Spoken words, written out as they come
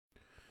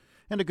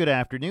And a good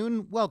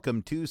afternoon.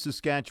 Welcome to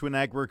Saskatchewan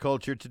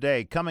Agriculture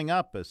Today. Coming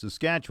up, a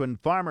Saskatchewan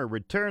farmer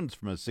returns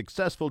from a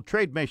successful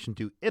trade mission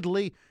to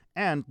Italy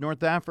and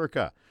North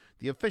Africa.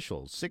 The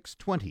official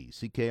 620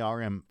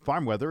 CKRM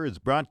farm weather is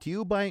brought to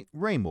you by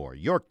Raymore,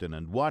 Yorkton,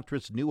 and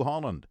Watrous, New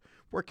Holland,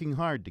 working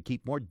hard to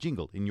keep more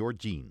jingle in your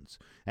jeans.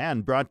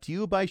 And brought to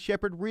you by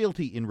Shepherd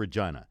Realty in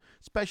Regina,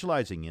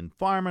 specializing in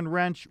farm and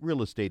ranch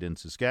real estate in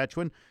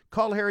Saskatchewan.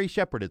 Call Harry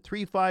Shepherd at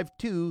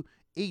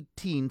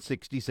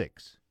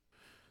 352-1866.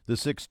 The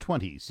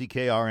 620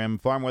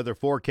 CKRM farm weather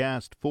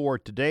forecast for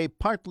today: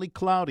 partly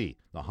cloudy.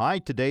 The high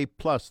today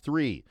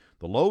 +3.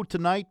 The low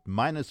tonight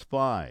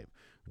 -5.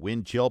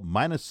 Wind chill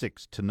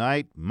 -6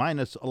 tonight,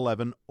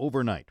 -11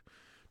 overnight.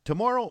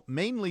 Tomorrow,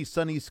 mainly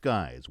sunny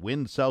skies.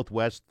 Wind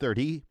southwest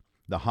 30.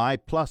 The high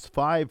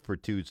 +5 for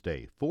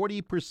Tuesday.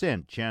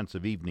 40% chance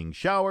of evening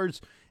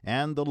showers,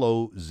 and the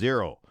low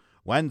 0.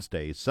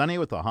 Wednesday, sunny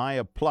with a high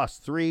of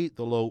 +3.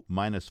 The low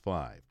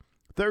 -5.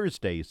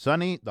 Thursday,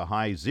 sunny. The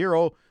high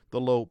 0. The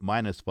low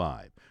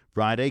 -5.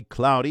 Friday,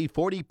 cloudy,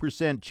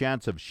 40%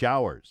 chance of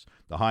showers.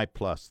 The high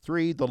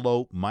 +3, the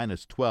low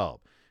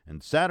 -12.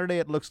 And Saturday,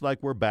 it looks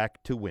like we're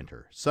back to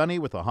winter. Sunny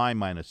with a high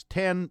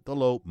 -10, the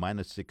low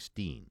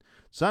 -16.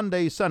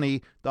 Sunday,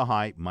 sunny, the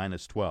high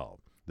 -12.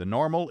 The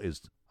normal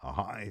is a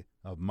high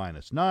of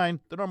 -9,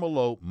 the normal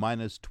low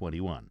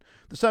 -21.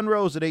 The sun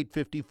rose at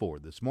 8:54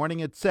 this morning.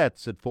 It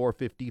sets at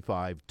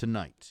 4:55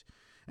 tonight.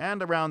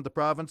 And around the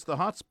province, the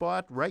hot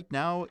spot right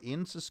now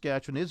in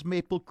Saskatchewan is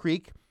Maple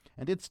Creek,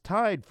 and it's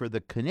tied for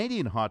the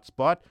Canadian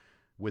hotspot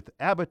with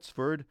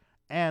Abbotsford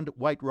and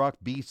White Rock,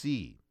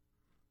 BC.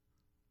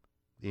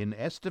 In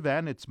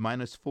Estevan, it's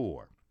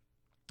 -4.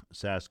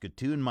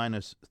 Saskatoon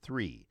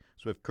 -3.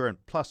 Swift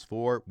Current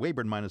 +4.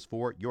 Weyburn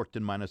 -4.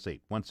 Yorkton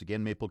 -8. Once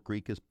again, Maple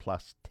Creek is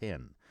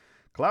 +10.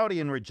 Cloudy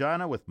in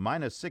Regina with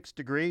 -6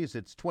 degrees.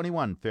 It's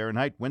 21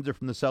 Fahrenheit. Winds are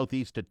from the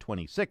southeast at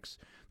 26.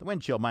 The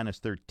wind chill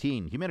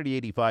 -13. Humidity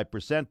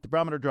 85%. The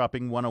barometer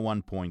dropping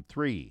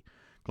 101.3.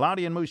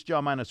 Cloudy in Moose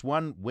Jaw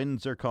 -1.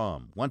 Winds are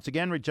calm. Once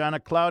again, Regina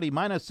cloudy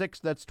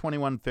 -6. That's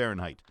 21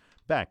 Fahrenheit.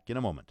 Back in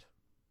a moment.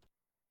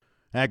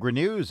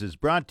 Agri-News is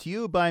brought to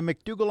you by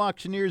McDougall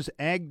Auctioneers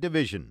Ag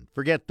Division.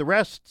 Forget the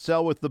rest,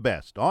 sell with the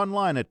best.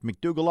 Online at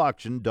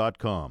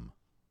mcdougallauction.com.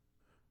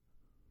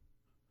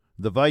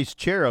 The vice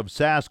chair of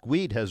Sask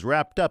Wheat has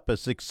wrapped up a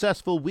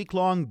successful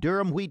week-long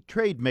Durham wheat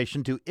trade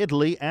mission to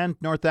Italy and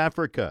North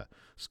Africa.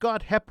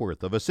 Scott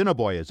Hepworth of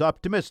Assiniboia is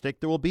optimistic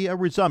there will be a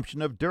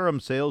resumption of Durham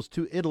sales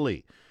to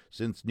Italy.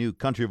 Since new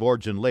country of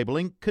origin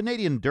labeling,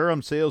 Canadian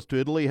Durham sales to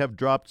Italy have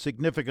dropped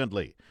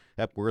significantly.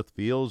 Hepworth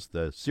feels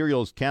the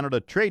Cereals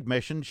Canada trade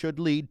mission should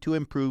lead to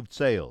improved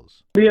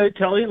sales. The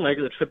Italian leg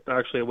of the trip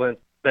actually went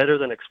better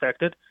than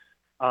expected.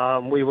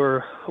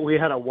 We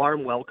had a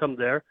warm welcome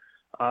there.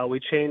 We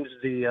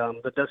changed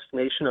the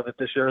destination of it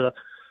this year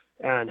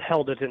and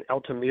held it in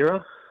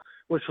Altamira,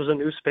 which was a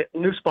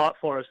new spot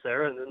for us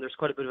there. And then there's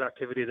quite a bit of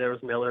activity there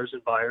with millers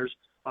and buyers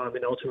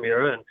in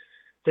Altamira, and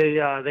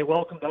they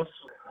welcomed us,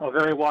 a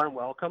very warm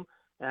welcome,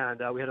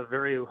 and we had a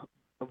very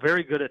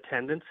good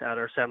attendance at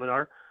our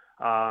seminar.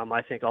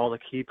 I think all the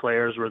key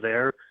players were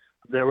there.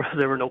 There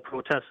were no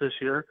protests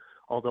this year,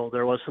 although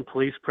there was some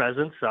police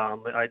presence.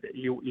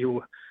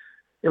 It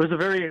was a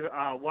very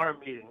warm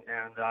meeting,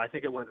 and I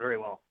think it went very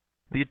well.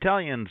 The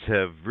Italians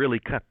have really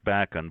cut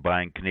back on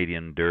buying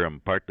Canadian Durham,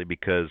 partly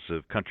because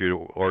of country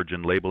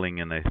origin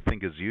labeling, and I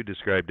think, as you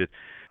described it,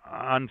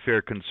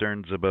 unfair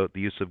concerns about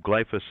the use of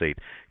glyphosate.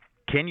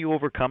 Can you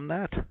overcome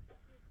that?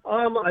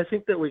 I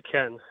think that we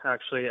can,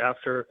 actually,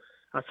 after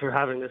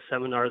having this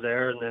seminar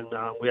there, and then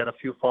we had a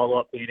few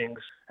follow-up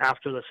meetings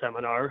after the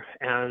seminar.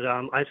 And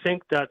I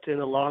think that in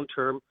the long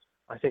term,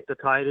 I think the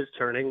tide is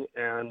turning,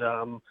 and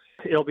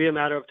it'll be a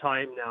matter of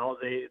time now.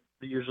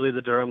 Usually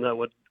the Durham that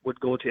would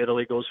go to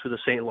Italy goes through the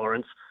St.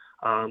 Lawrence,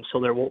 so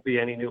there won't be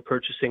any new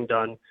purchasing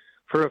done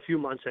for a few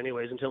months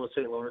anyways, until the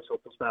St. Lawrence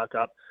opens back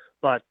up.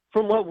 But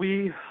from what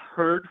we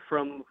heard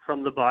from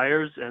the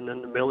buyers and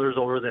then the millers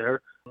over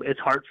there, it's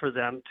hard for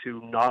them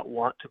to not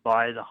want to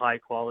buy the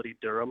high-quality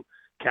Durham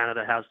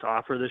Canada has to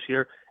offer this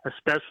year,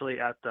 especially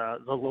at the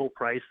low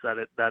price that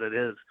it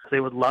is. They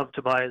would love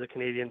to buy the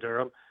Canadian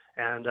Durham,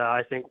 and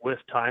I think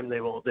with time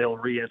they'll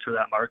re-enter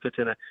that market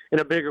in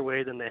a bigger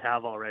way than they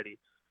have already.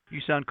 You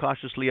sound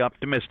cautiously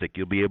optimistic.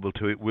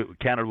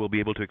 Canada will be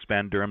able to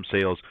expand Durham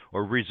sales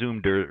or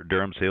resume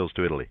Durham sales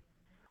to Italy.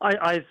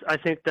 I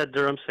think that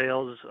Durham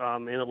sales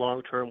in the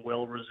long term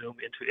will resume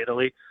into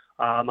Italy.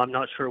 I'm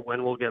not sure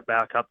when we'll get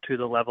back up to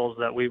the levels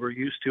that we were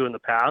used to in the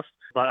past,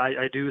 but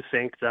I do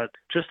think that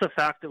just the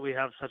fact that we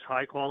have such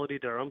high quality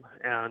Durham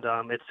and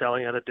it's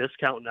selling at a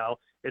discount now,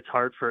 it's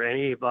hard for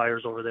any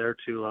buyers over there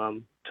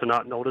to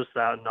not notice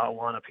that and not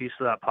want a piece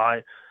of that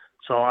pie.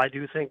 So I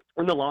do think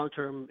in the long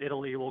term,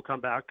 Italy will come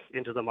back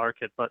into the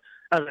market. But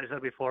as I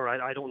said before,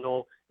 I don't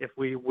know if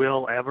we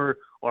will ever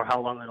or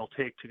how long it'll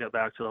take to get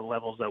back to the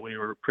levels that we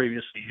were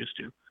previously used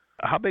to.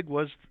 How big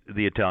was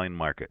the Italian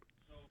market?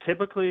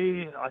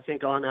 Typically, I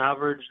think on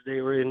average,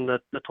 they were in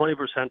the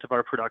 20% of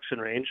our production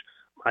range.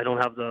 I don't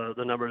have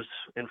the numbers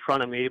in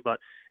front of me, but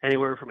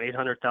anywhere from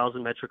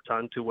 800,000 metric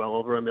ton to well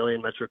over 1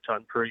 million metric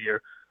ton per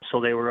year. So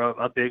they were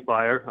a big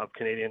buyer of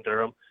Canadian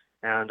durum,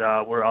 and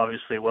we're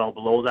obviously well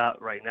below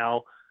that right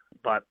now,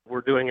 but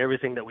we're doing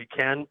everything that we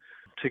can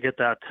to get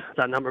that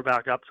number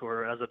back up to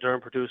where, as a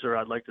durum producer,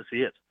 I'd like to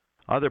see it.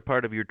 Other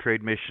part of your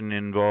trade mission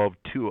involved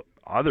two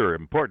other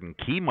important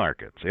key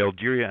markets,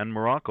 Algeria and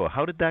Morocco.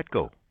 How did that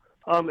go?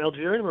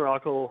 Algeria and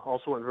Morocco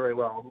also went very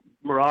well.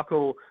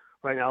 Morocco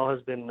right now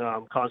has been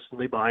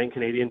constantly buying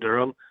Canadian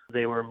durum.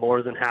 They were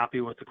more than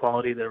happy with the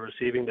quality they're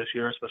receiving this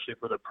year, especially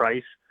for the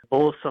price.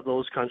 Both of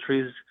those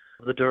countries,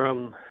 the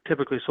durum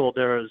typically sold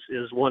there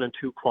is 1 and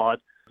 2 quad.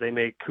 They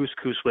make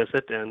couscous with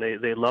it, and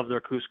they love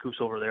their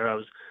couscous over there. I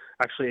was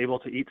actually able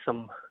to eat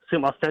some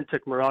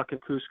authentic Moroccan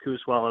couscous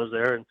while I was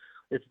there, and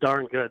it's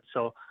darn good.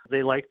 So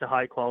they like the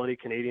high quality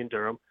Canadian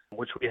durum,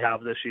 which we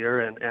have this year.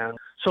 And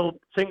so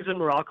things in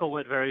Morocco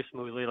went very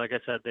smoothly. Like I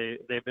said,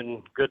 they've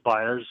been good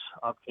buyers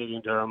of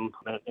Canadian durum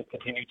and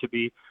continue to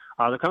be.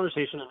 The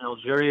conversation in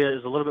Algeria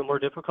is a little bit more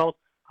difficult.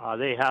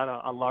 They had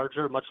a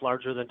much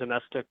larger than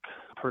domestic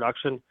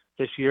production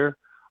this year,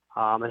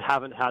 and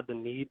haven't had the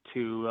need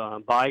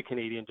to buy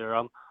Canadian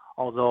durum,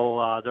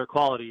 although their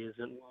quality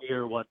isn't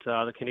near what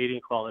the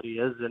Canadian quality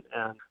is. And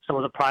some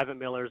of the private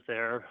millers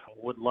there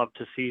would love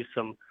to see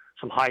some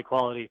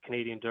high-quality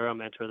Canadian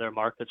durum enter their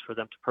markets for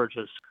them to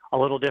purchase. A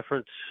little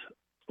different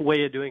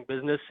way of doing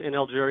business in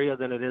Algeria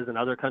than it is in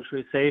other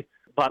countries, say,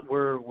 but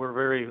we're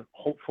very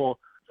hopeful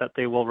that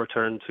they will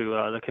return to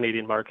the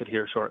Canadian market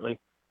here shortly.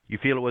 You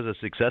feel it was a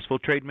successful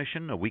trade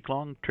mission, a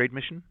week-long trade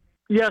mission?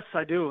 Yes,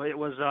 I do. It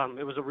was a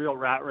real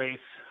rat race.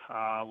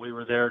 We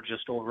were there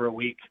just over a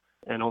week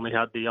and only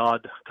had the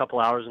odd couple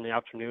hours in the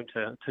afternoon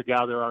to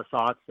gather our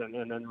thoughts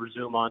and then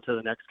resume on to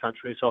the next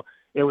country. So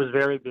it was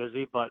very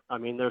busy, but I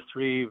mean, there are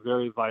 3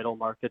 very vital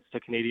markets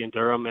to Canadian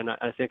durum, and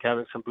I think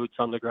having some boots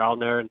on the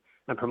ground there and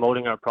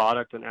promoting our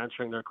product and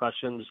answering their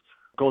questions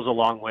goes a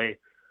long way.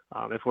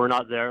 If we're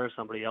not there,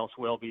 somebody else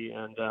will be,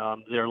 and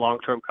they're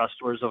long-term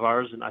customers of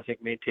ours, and I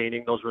think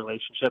maintaining those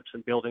relationships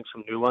and building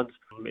some new ones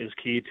is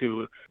key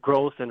to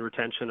growth and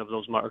retention of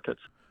those markets.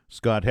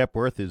 Scott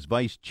Hepworth is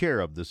Vice Chair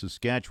of the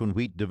Saskatchewan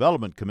Wheat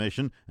Development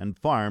Commission and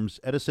farms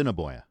at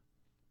Assiniboia.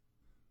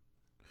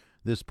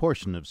 This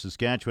portion of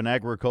Saskatchewan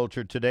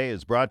Agriculture Today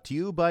is brought to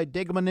you by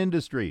Degelman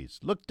Industries.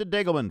 Look to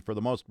Degelman for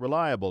the most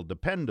reliable,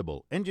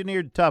 dependable,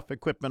 engineered tough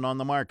equipment on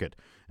the market.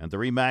 And the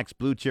RE/MAX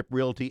Blue Chip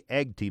Realty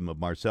Ag Team of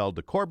Marcel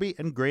DeCorby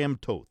and Graham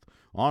Toth.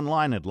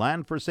 Online at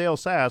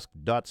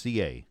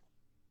landforsalesask.ca.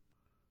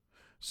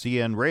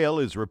 CN Rail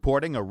is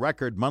reporting a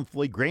record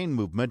monthly grain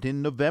movement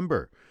in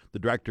November. The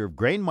Director of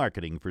Grain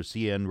Marketing for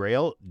CN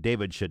Rail,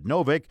 David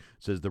Shednovic,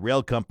 says the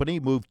rail company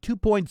moved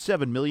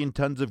 2.7 million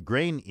tons of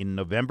grain in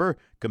November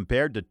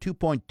compared to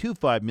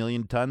 2.25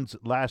 million tons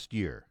last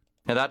year.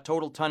 Now, that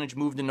total tonnage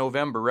moved in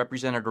November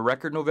represented a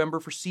record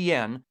November for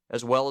CN,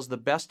 as well as the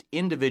best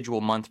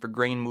individual month for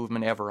grain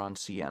movement ever on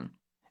CN.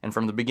 And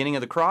from the beginning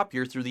of the crop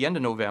year through the end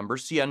of November,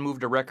 CN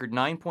moved a record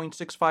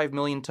 9.65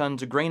 million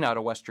tons of grain out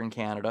of Western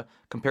Canada,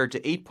 compared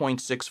to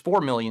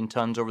 8.64 million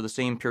tons over the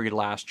same period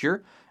last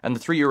year, and the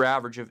 3-year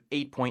average of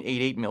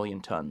 8.88 million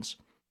tons.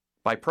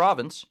 By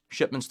province,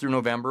 shipments through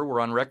November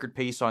were on record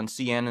pace on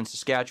CN in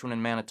Saskatchewan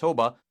and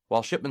Manitoba,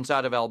 while shipments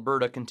out of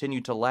Alberta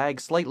continued to lag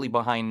slightly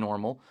behind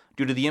normal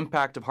due to the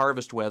impact of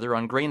harvest weather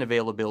on grain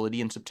availability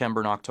in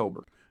September and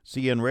October.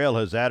 CN Rail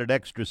has added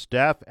extra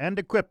staff and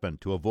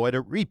equipment to avoid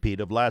a repeat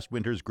of last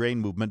winter's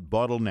grain movement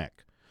bottleneck.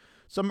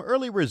 Some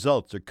early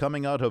results are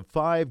coming out of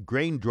 5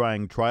 grain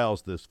drying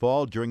trials this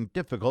fall during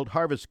difficult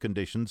harvest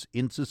conditions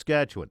in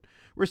Saskatchewan.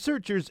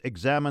 Researchers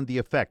examined the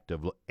effect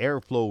of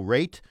airflow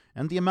rate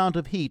and the amount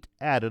of heat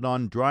added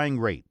on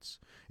drying rates.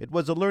 It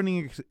was a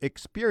learning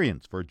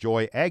experience for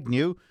Joy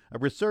Agnew, a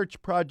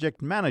research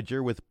project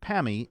manager with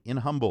PAMI in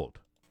Humboldt.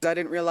 I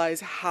didn't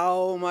realize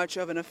how much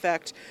of an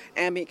effect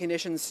ambient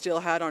conditions still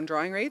had on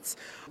drying rates.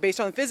 Based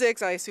on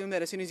physics, I assumed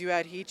that as soon as you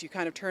add heat, you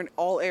kind of turn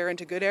all air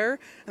into good air,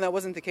 and that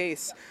wasn't the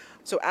case.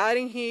 So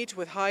adding heat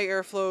with high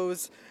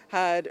airflows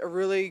had a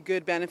really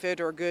good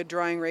benefit or good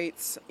drying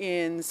rates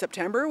in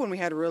September when we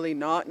had really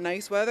not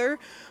nice weather.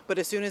 But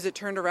as soon as it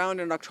turned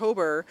around in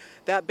October,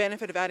 that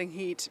benefit of adding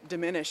heat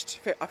diminished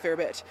a fair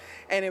bit.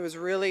 And it was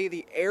really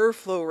the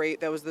airflow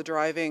rate that was the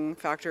driving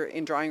factor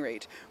in drying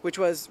rate, which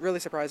was really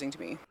surprising to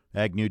me.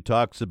 Agnew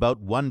talks about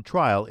one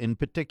trial in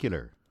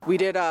particular. We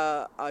did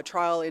a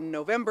trial in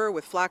November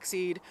with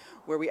flaxseed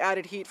where we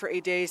added heat for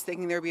 8 days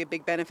thinking there would be a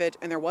big benefit,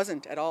 and there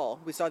wasn't at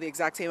all. We saw the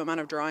exact same amount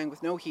of drying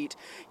with no heat,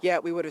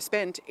 yet we would have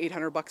spent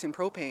 $800 in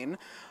propane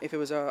if it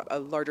was a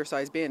larger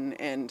size bin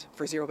and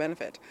for zero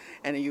benefit.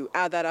 And you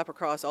add that up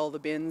across all the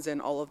bins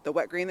and all of the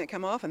wet grain that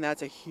come off, and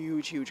that's a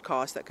huge, huge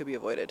cost that could be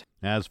avoided.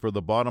 As for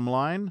the bottom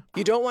line,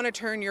 you don't want to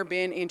turn your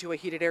bin into a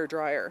heated air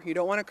dryer. You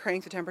don't want to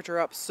crank the temperature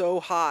up so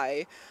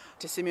high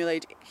to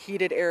simulate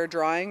heated air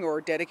drying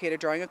or dedicated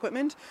drying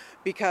equipment,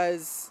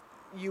 because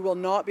you will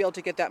not be able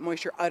to get that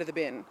moisture out of the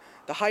bin.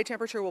 The high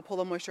temperature will pull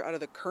the moisture out of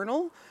the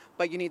kernel,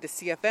 but you need the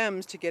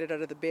CFMs to get it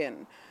out of the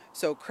bin.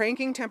 So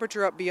cranking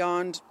temperature up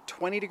beyond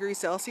 20 degrees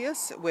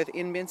Celsius with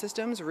in-bin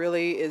systems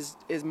really is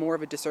more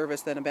of a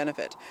disservice than a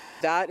benefit.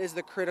 That is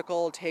the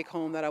critical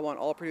take-home that I want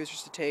all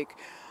producers to take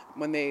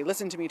when they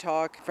listen to me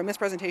talk from this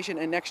presentation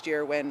and next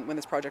year when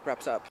this project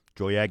wraps up.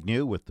 Joy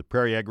Agnew with the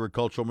Prairie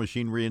Agricultural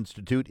Machinery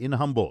Institute in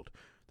Humboldt.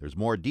 There's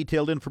more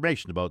detailed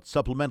information about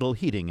supplemental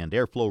heating and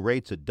airflow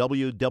rates at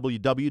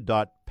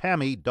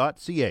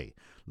www.pami.ca.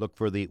 Look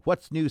for the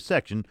What's New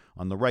section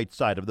on the right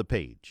side of the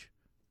page.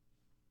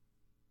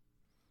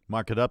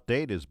 Market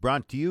Update is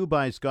brought to you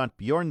by Scott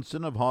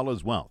Bjornson of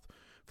Hall's Wealth.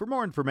 For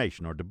more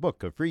information or to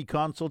book a free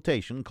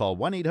consultation, call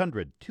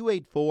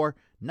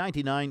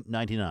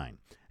 1-800-284-9999.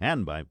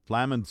 And by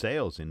Flaman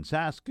Sales in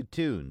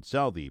Saskatoon,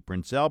 Southey,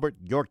 Prince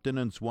Albert, Yorkton,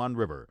 and Swan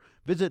River.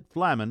 Visit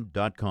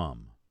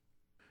flaman.com.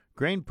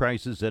 Grain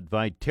prices at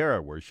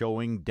Viterra were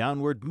showing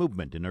downward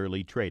movement in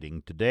early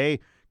trading today.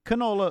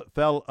 Canola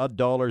fell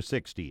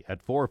 $1.60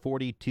 at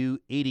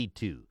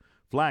 $442.82.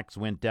 Flax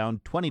went down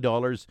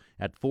 $20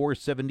 at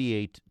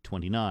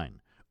 $478.29.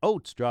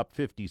 Oats dropped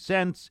 50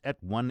 cents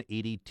at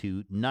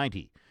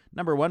 $182.90.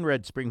 Number 1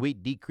 red spring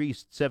wheat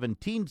decreased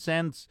 17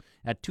 cents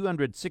at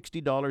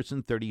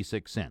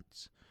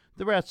 $260.36.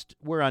 The rest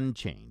were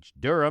unchanged.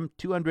 Durum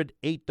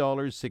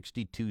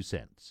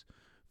 $208.62.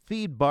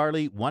 Feed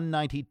barley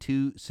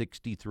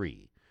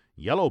 $192.63.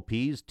 Yellow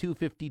peas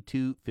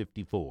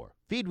 $252.54.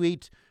 Feed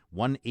wheat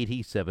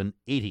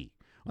 $187.80.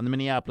 On the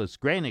Minneapolis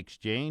Grain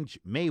Exchange,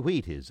 May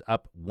wheat is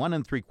up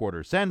 1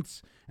 3/4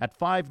 cents at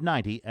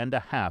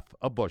 $5.90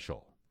 a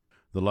bushel.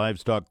 The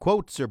livestock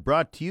quotes are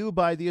brought to you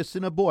by the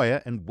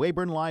Assiniboia and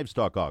Weyburn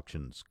Livestock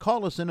Auctions.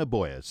 Call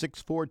Assiniboia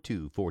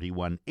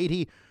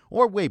 642-4180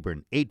 or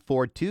Weyburn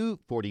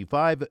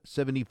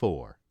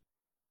 842-4574.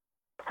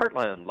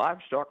 Heartland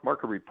Livestock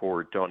Market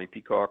Report. Donnie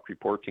Peacock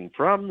reporting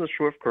from the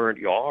Swift Current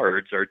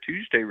Yards. Our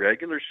Tuesday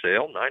regular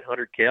sale,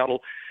 900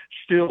 cattle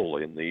still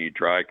in the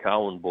dry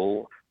cow and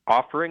bull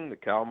offering. The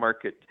cow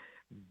market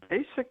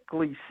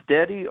basically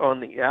steady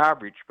on the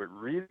average, but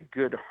really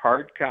good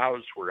hard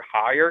cows were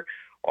higher.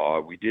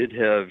 We did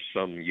have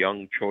some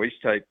young choice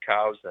type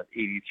cows, that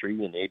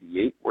 83 and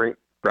 88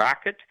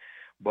 bracket,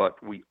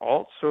 but we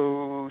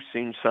also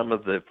seen some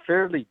of the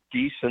fairly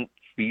decent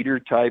feeder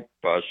type,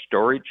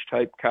 storage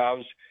type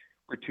cows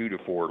were 2 to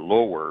 4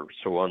 lower.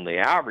 So on the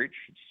average,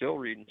 it's still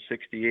reading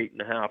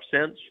 68.5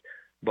 cents,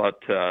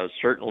 but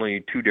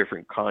certainly two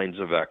different kinds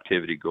of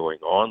activity going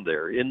on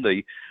there. In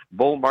the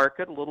bull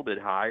market, a little bit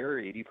higher,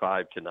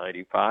 85 to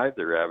 95.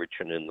 They're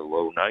averaging in the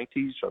low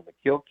 90s. On the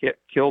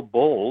kill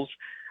bulls,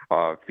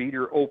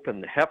 feeder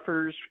open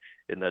heifers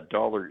in the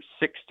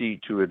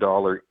 $1.60 to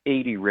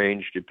 $1.80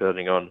 range,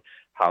 depending on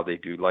how they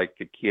do like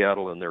the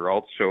cattle, and they're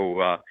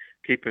also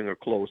keeping a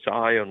close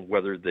eye on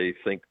whether they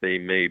think they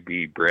may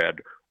be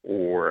bred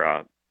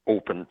or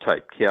open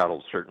type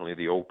cattle. Certainly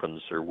the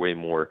opens are way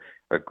more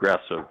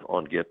aggressive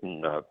on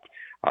getting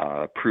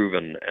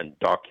proven and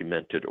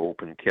documented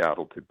open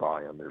cattle to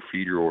buy on their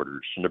feeder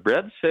orders. And the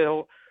bred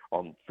sale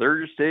on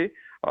Thursday,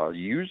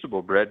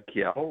 usable bred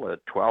cattle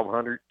at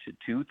 $1,200 to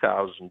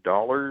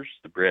 $2,000.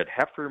 The bred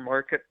heifer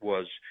market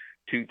was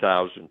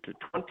 $2,000 to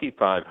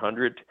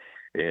 $2,500,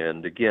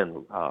 and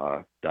again,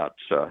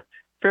 that's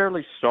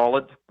fairly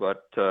solid,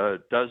 but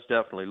does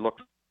definitely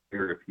look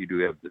here if you do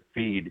have the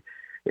feed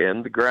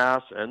and the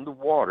grass and the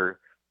water.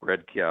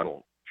 Bred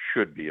cattle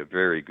should be a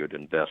very good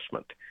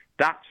investment.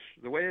 That's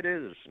the way it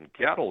is in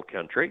cattle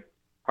country.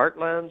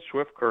 Heartland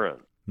Swift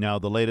Current. Now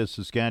the latest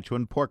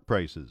Saskatchewan pork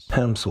prices.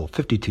 Ham sold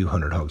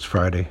 5,200 hogs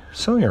Friday,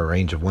 selling a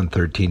range of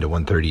 113 to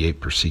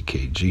 138 per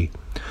CKG.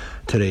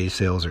 Today's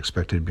sales are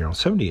expected to be around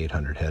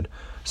 7,800 head,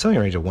 selling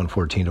a range of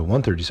 114 to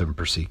 137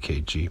 per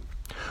CKG.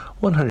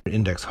 100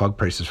 index hog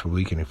prices for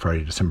weekend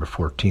Friday, December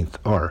 14th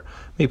are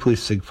Maple Leaf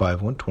Sig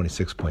 5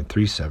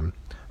 126.37,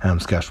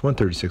 Hams Cash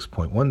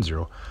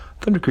 136.10,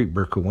 Thunder Creek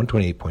Burco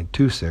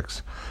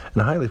 128.26,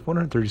 and High Leaf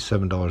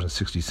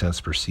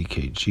 $137.60 per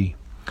CKG.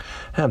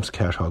 Ham's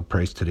cash hog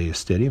price today is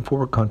steady, and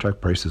forward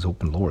contract prices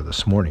opened lower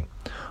this morning.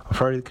 On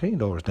Friday, the Canadian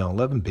dollar is down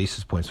 11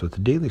 basis points with the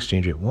daily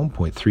exchange rate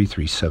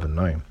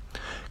 1.3379.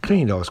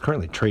 Canadian dollar is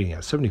currently trading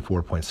at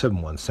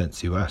 74.71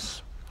 cents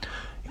U.S.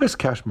 U.S.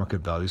 cash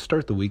market values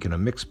start the week in a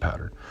mixed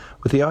pattern,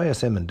 with the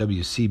ISM and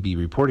WCB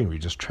reporting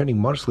regions trending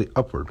modestly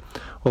upward,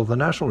 while the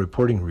national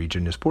reporting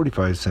region is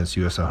 45 cents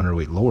U.S. a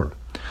hundredweight lower.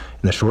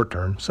 In the short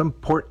term, some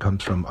support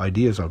comes from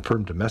ideas on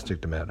firm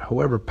domestic demand.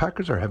 However,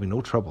 packers are having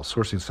no trouble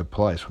sourcing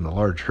supplies from the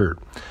large herd,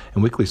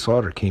 and weekly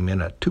slaughter came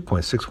in at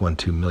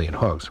 2.612 million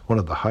hogs, one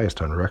of the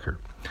highest on record.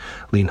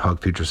 Lean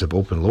hog futures have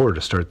opened lower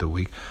to start the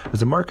week as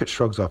the market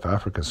shrugs off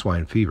African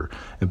swine fever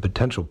and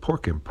potential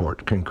pork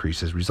import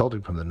increases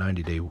resulting from the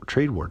 90-day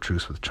trade war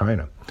truce with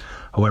China.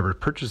 However,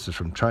 purchases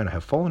from China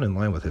have fallen in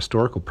line with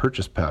historical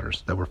purchase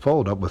patterns that were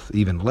followed up with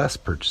even less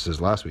purchases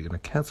last week and a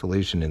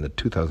cancellation in the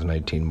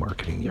 2019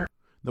 marketing year.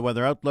 The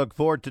weather outlook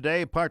for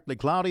today, partly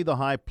cloudy, the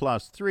high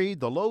 +3,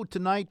 the low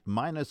tonight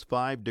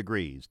 -5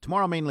 degrees.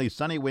 Tomorrow mainly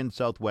sunny, wind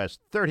southwest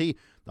 30,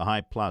 the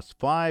high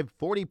 +5,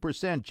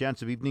 40%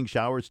 chance of evening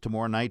showers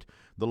tomorrow night,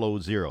 the low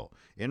 0.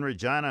 In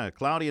Regina,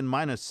 cloudy and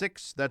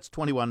 -6, that's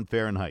 21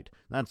 Fahrenheit.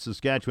 That's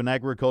Saskatchewan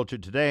Agriculture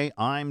Today.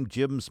 I'm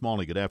Jim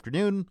Smalley. Good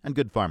afternoon and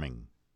good farming.